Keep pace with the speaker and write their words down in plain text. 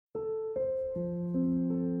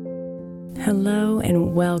Hello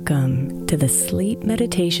and welcome to the Sleep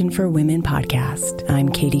Meditation for Women podcast. I'm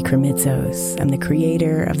Katie Kremitzos. I'm the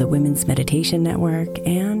creator of the Women's Meditation Network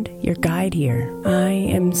and your guide here. I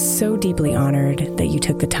am so deeply honored that you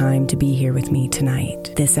took the time to be here with me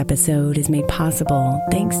tonight. This episode is made possible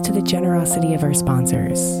thanks to the generosity of our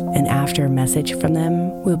sponsors. And after a message from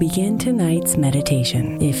them, we'll begin tonight's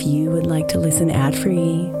meditation. If you would like to listen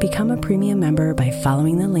ad-free, become a premium member by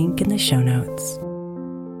following the link in the show notes.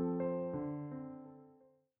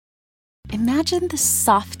 Imagine the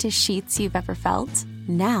softest sheets you've ever felt.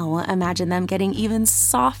 Now imagine them getting even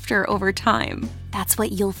softer over time. That's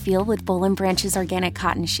what you'll feel with Boll & Branch's organic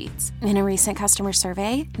cotton sheets. In a recent customer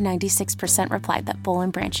survey, 96% replied that Boll &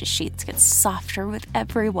 Branch's sheets get softer with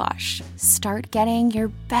every wash. Start getting your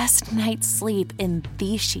best night's sleep in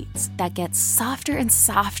these sheets that get softer and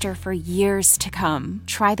softer for years to come.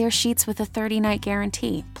 Try their sheets with a 30-night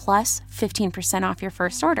guarantee, plus 15% off your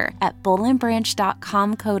first order at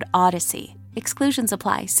bollandbranch.com code Odyssey. Exclusions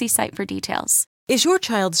apply. See site for details. Is your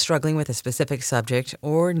child struggling with a specific subject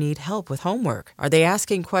or need help with homework? Are they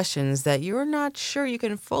asking questions that you're not sure you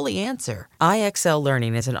can fully answer? IXL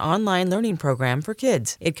Learning is an online learning program for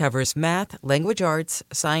kids. It covers math, language arts,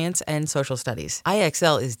 science, and social studies.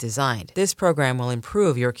 IXL is designed. This program will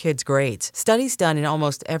improve your kids' grades. Studies done in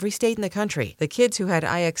almost every state in the country. The kids who had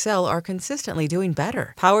IXL are consistently doing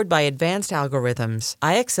better. Powered by advanced algorithms,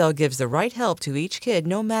 IXL gives the right help to each kid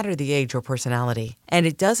no matter the age or personality. And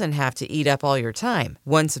it doesn't have to eat up all your time.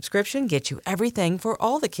 One subscription gets you everything for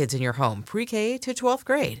all the kids in your home, pre-K to 12th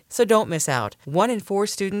grade. So don't miss out. 1 in 4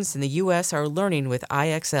 students in the U.S. are learning with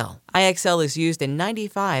IXL. IXL is used in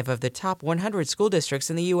 95 of the top 100 school districts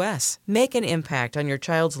in the U.S. Make an impact on your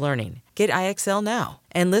child's learning. Get IXL now.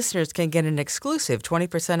 And listeners can get an exclusive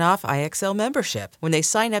 20% off IXL membership when they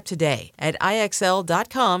sign up today at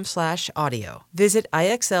IXL.com/audio. Visit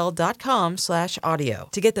IXL.com/audio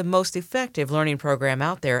to get the most effective learning program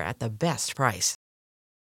out there at the best price.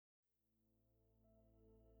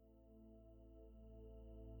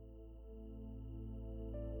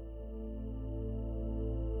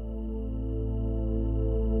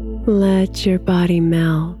 Let your body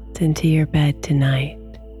melt into your bed tonight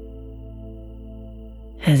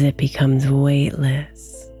as it becomes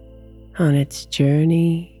weightless on its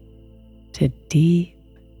journey to deep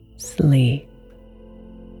sleep.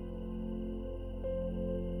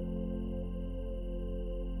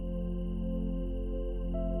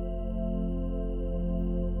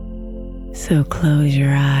 So close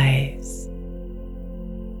your eyes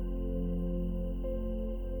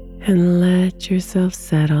and let yourself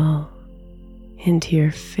settle into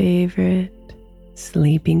your favorite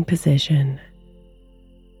sleeping position.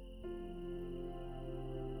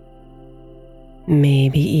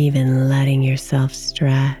 Maybe even letting yourself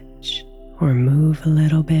stretch or move a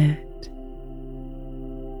little bit.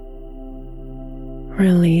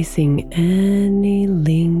 Releasing any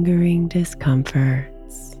lingering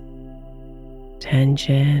discomforts,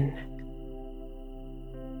 tension,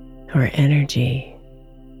 or energy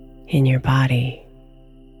in your body.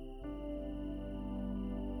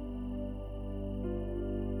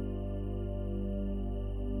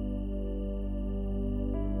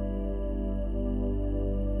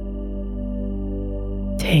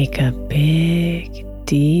 Take a big,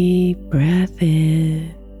 deep breath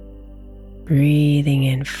in, breathing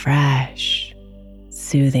in fresh,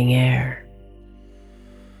 soothing air.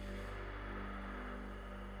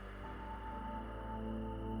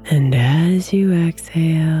 And as you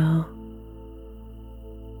exhale,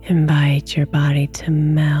 invite your body to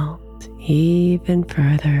melt even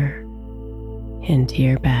further into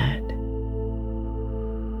your bed.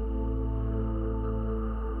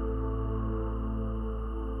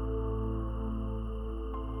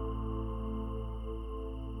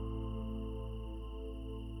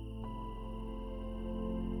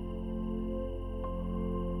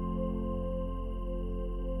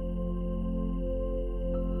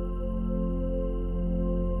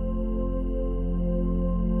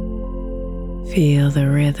 Feel the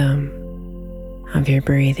rhythm of your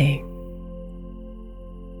breathing.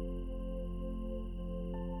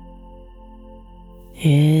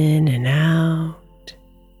 In and out.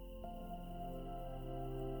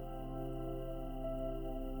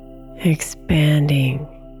 Expanding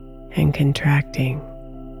and contracting.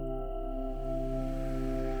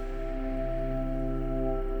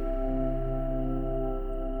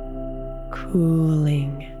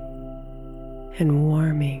 Cooling and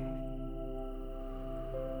warming.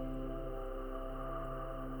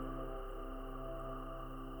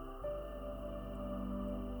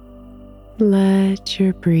 Let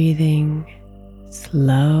your breathing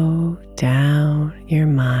slow down your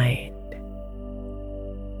mind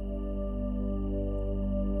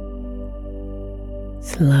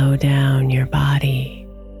slow down your body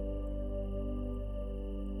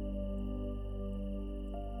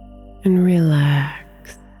and relax.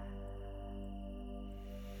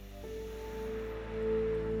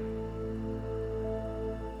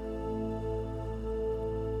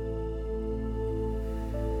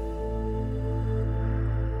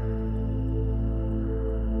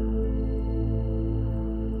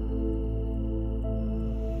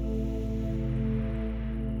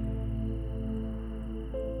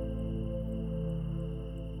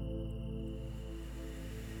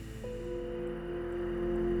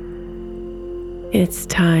 It's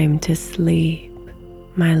time to sleep,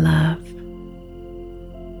 my love.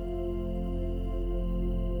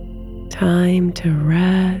 Time to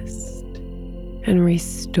rest and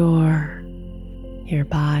restore your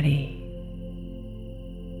body,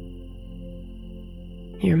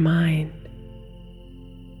 your mind,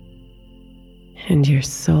 and your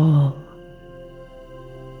soul.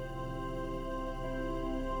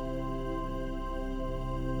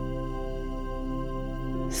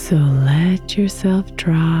 So let yourself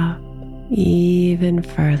drop even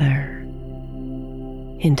further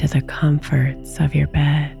into the comforts of your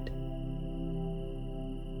bed.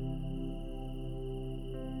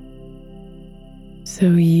 So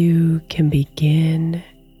you can begin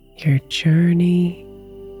your journey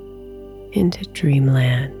into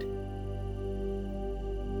dreamland.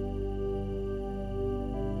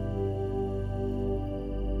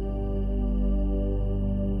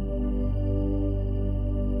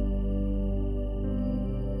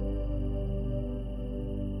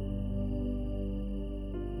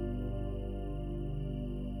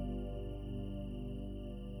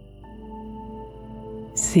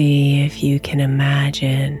 See if you can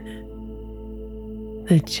imagine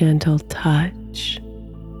the gentle touch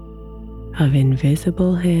of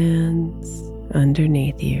invisible hands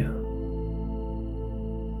underneath you.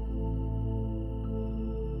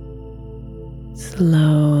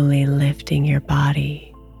 Slowly lifting your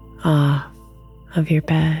body off of your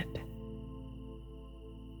bed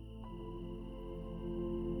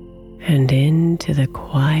and into the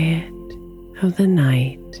quiet of the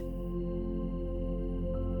night.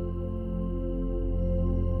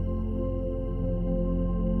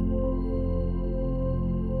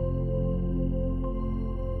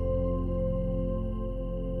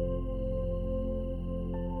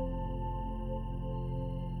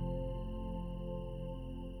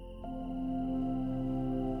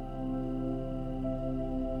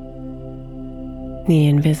 The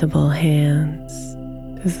invisible hands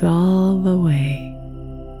dissolve away,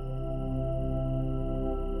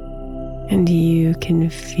 and you can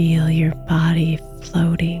feel your body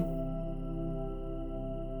floating,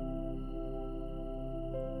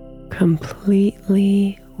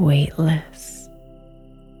 completely weightless.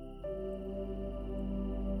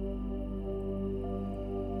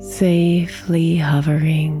 Safely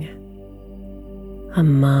hovering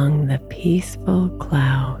among the peaceful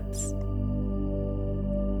clouds.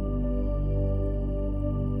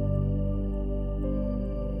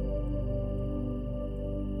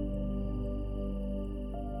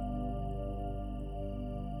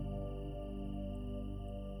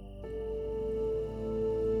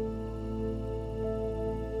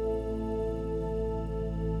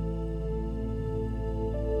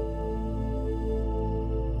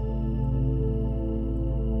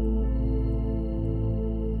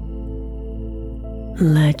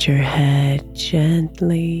 Let your head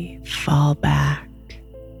gently fall back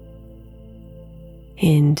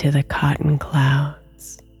into the cotton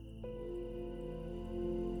clouds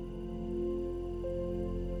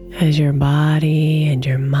as your body and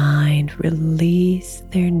your mind release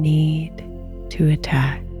their need to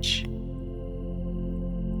attach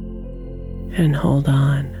and hold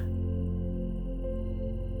on.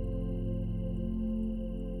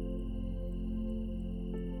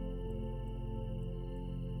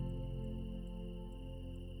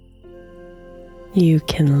 You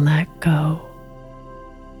can let go.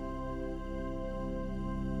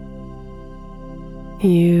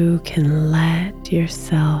 You can let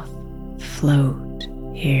yourself float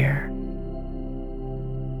here.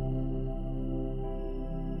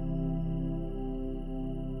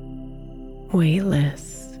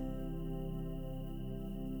 Weightless,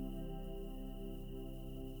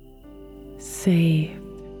 safe,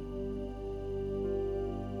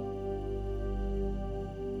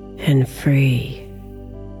 and free.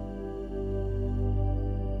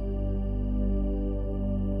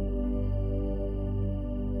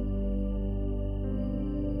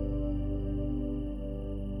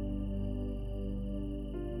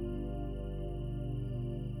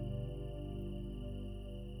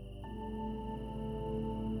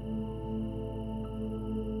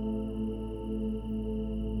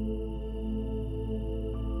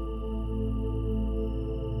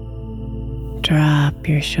 Drop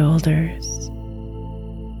your shoulders.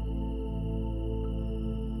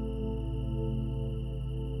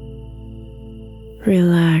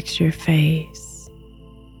 Relax your face.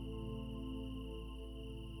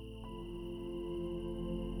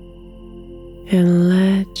 And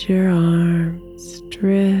let your arms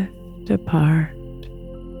drift apart.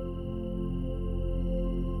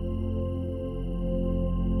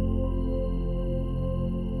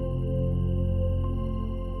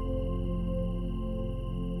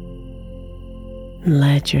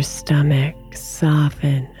 Let your stomach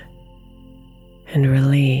soften and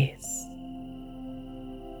release.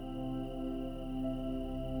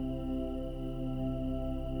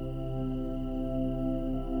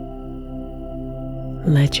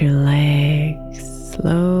 Let your legs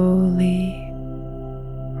slowly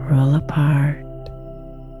roll apart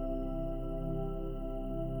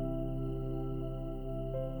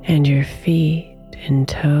and your feet and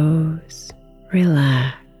toes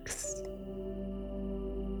relax.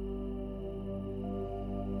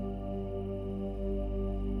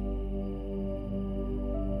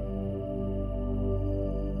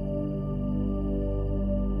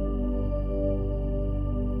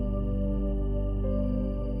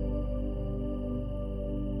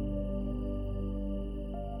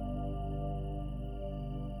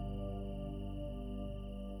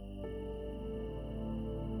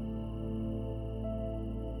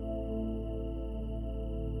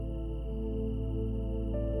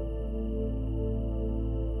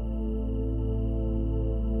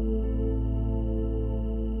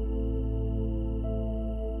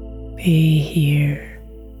 Be here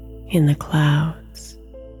in the clouds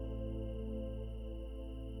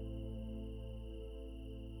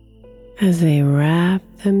as they wrap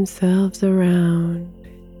themselves around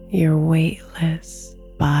your weightless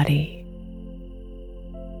body.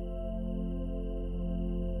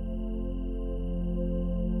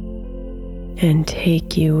 And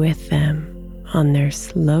take you with them on their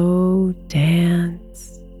slow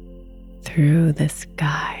dance through the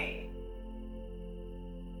sky.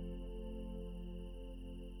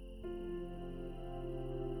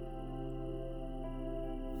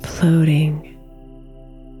 Floating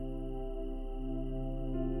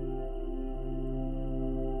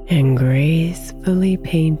and gracefully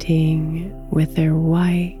painting with their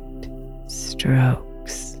white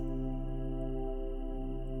strokes.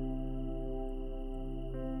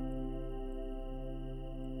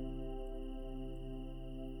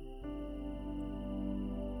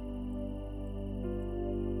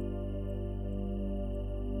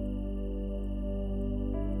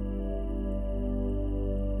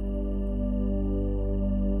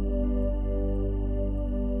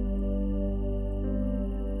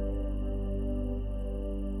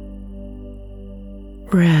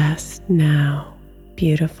 Rest now,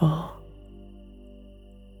 beautiful,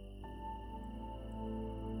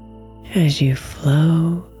 as you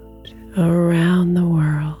float around the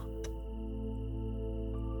world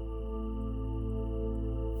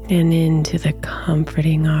and into the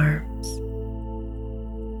comforting arms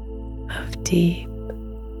of deep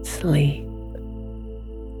sleep.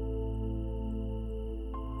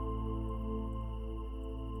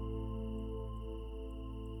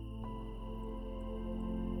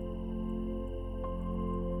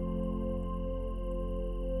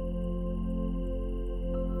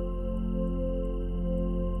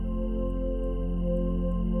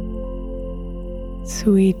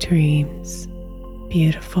 Sweet dreams,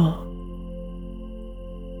 beautiful.